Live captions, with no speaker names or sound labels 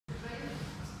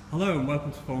Hello and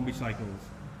welcome to Formby Cycles.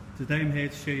 Today I'm here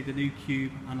to show you the new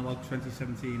Cube Analog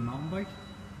 2017 mountain bike,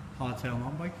 hardtail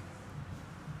mountain bike,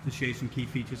 to show you some key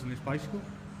features on this bicycle.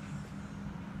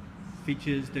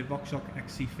 Features the RockShox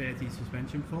XC30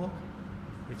 suspension fork,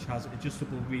 which has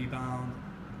adjustable rebound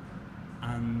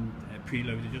and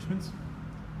preload adjustments.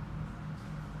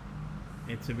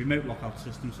 It's a remote lockout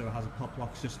system, so it has a pop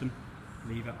lock system,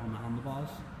 lever on the handlebars.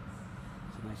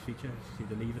 It's a nice feature, you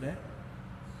see the lever there.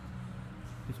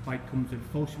 This bike comes with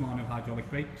full Shimano hydraulic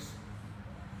brakes,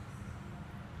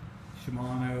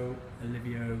 Shimano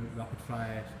Alivio rapid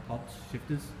fire pods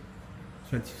shifters,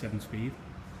 27 speed.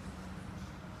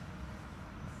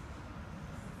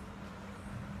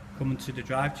 Coming to the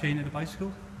drive chain of the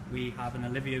bicycle, we have an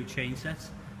Alivio chain set,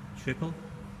 triple,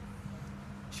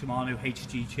 Shimano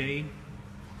HG chain,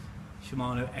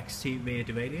 Shimano XT rear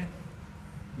derailleur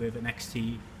with an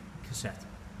XT cassette.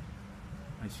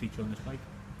 Nice feature on this bike.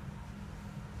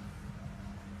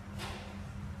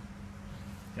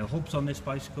 The hubs on this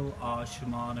bicycle are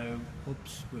Shimano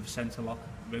hubs with centre lock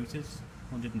rotors,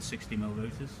 160mm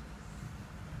rotors.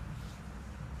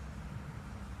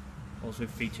 Also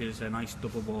features a nice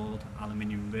double walled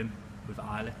aluminium rim with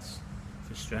eyelets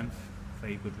for strength,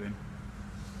 very good rim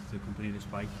to accompany this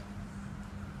bike.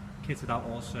 Kitted out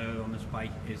also on this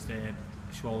bike is the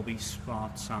Formby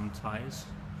Smart Sand tyres,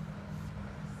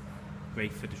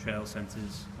 great for the trail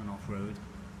centres and off-road.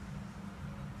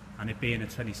 And it being a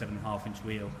 27.5 inch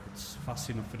wheel, it's fast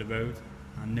enough for the road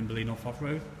and nimble enough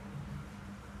off-road.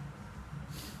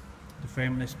 The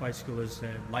frame on this bicycle is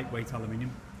lightweight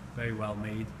aluminium, very well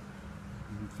made,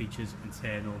 and features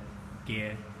internal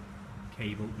gear,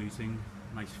 cable routing,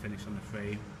 nice finish on the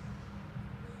frame,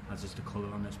 as is the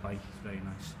colour on this bike, it's very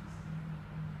nice.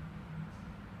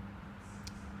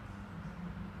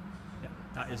 Yeah,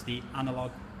 that is the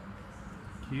Analog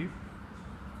Cube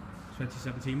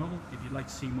 2017 model. If you'd like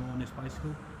to see more on this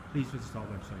bicycle, please visit our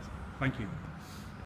website. Thank you.